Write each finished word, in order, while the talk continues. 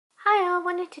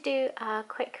wanted to do a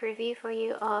quick review for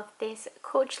you of this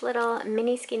Coach little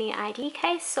mini skinny ID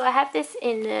case. So I have this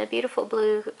in the beautiful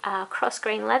blue cross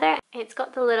grain leather. It's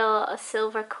got the little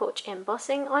silver Coach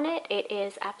embossing on it. It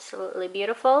is absolutely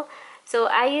beautiful. So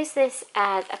I use this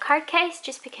as a card case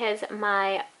just because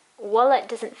my wallet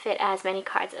doesn't fit as many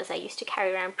cards as I used to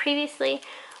carry around previously.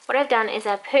 What I've done is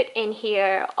I've put in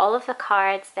here all of the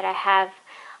cards that I have,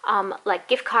 like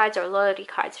gift cards or loyalty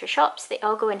cards for shops. They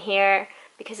all go in here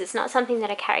because it's not something that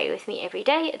I carry with me every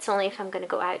day. It's only if I'm going to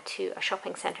go out to a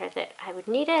shopping center that I would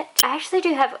need it. I actually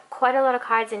do have quite a lot of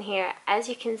cards in here. As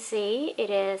you can see, it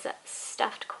is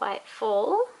stuffed quite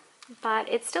full, but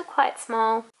it's still quite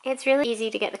small. It's really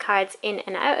easy to get the cards in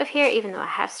and out of here, even though I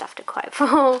have stuffed it quite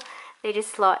full. They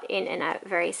just slot in and out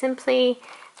very simply.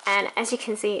 And as you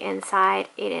can see inside,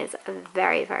 it is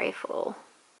very, very full.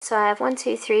 So I have 1,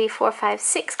 2, 3, 4, 5,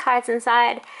 6 cards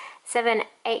inside. 7,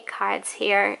 8 cards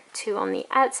here, 2 on the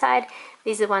outside.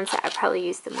 These are the ones that I probably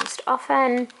use the most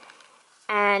often.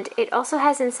 And it also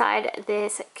has inside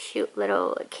this cute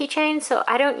little keychain. So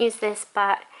I don't use this,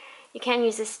 but you can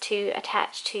use this to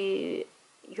attach to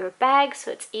your bag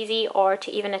so it's easy, or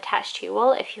to even attach to your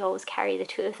wallet if you always carry the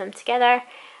two of them together.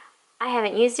 I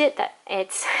haven't used it, that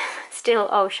it's still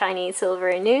all shiny, silver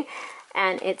and new,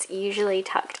 and it's usually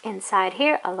tucked inside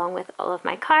here along with all of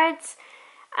my cards.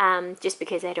 Just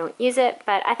because I don't use it,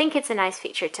 but I think it's a nice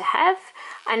feature to have.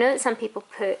 I know that some people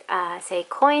put say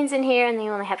coins in here and they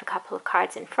only have a couple of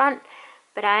cards in front,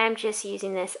 but I am just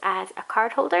using this as a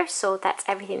card holder, so that's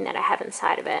everything that I have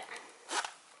inside of it.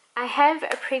 I have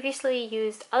previously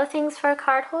used other things for a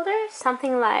card holder,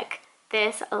 something like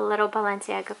this little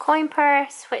Balenciaga coin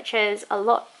purse, which is a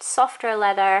lot softer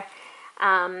leather.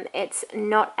 It's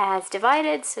not as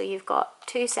divided, so you've got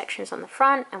 2 sections on the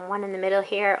front and 1 in the middle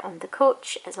here on the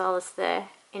Coach, as well as the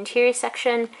interior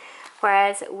section,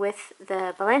 whereas with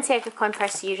the Balenciaga coin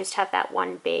purse you just have that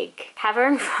one big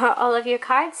cavern for all of your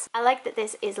cards. I like that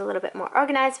this is a little bit more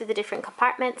organized with the different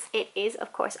compartments. It is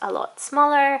of course a lot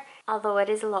smaller, although it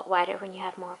is a lot wider when you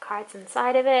have more cards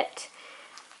inside of it.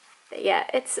 But yeah,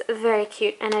 it's very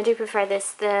cute, and I do prefer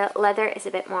this. The leather is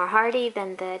a bit more hardy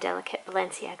than the delicate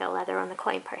Balenciaga leather on the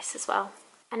coin purse as well.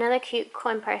 Another cute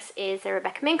coin purse is the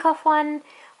Rebecca Minkoff one,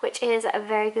 which is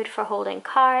very good for holding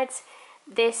cards.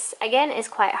 This again is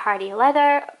quite hardy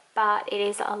leather, but it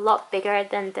is a lot bigger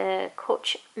than the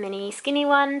Coach mini skinny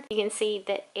one. You can see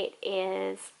that it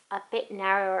is a bit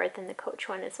narrower than the Coach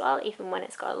one as well, even when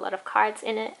it's got a lot of cards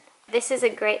in it. This is a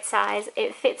great size.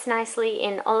 It fits nicely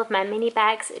in all of my mini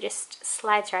bags. It just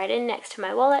slides right in next to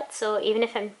my wallet. So even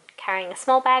if I'm carrying a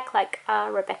small bag like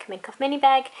a Rebecca Minkoff mini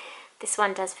bag, this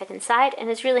one does fit inside, and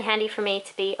it's really handy for me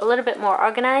to be a little bit more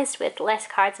organized with less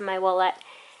cards in my wallet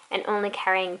and only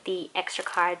carrying the extra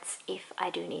cards if I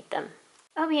do need them.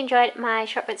 I hope you enjoyed my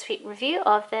short but sweet review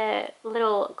of the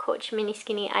little Coach mini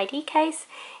skinny ID case.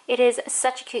 It is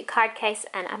such a cute card case,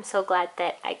 and I'm so glad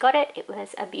that I got it. It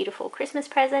was a beautiful Christmas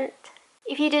present.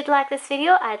 If you did like this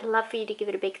video, I'd love for you to give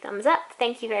it a big thumbs up.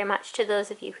 Thank you very much to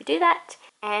those of you who do that,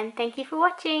 and thank you for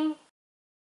watching.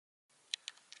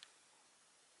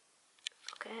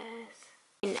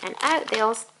 In and out, they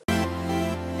all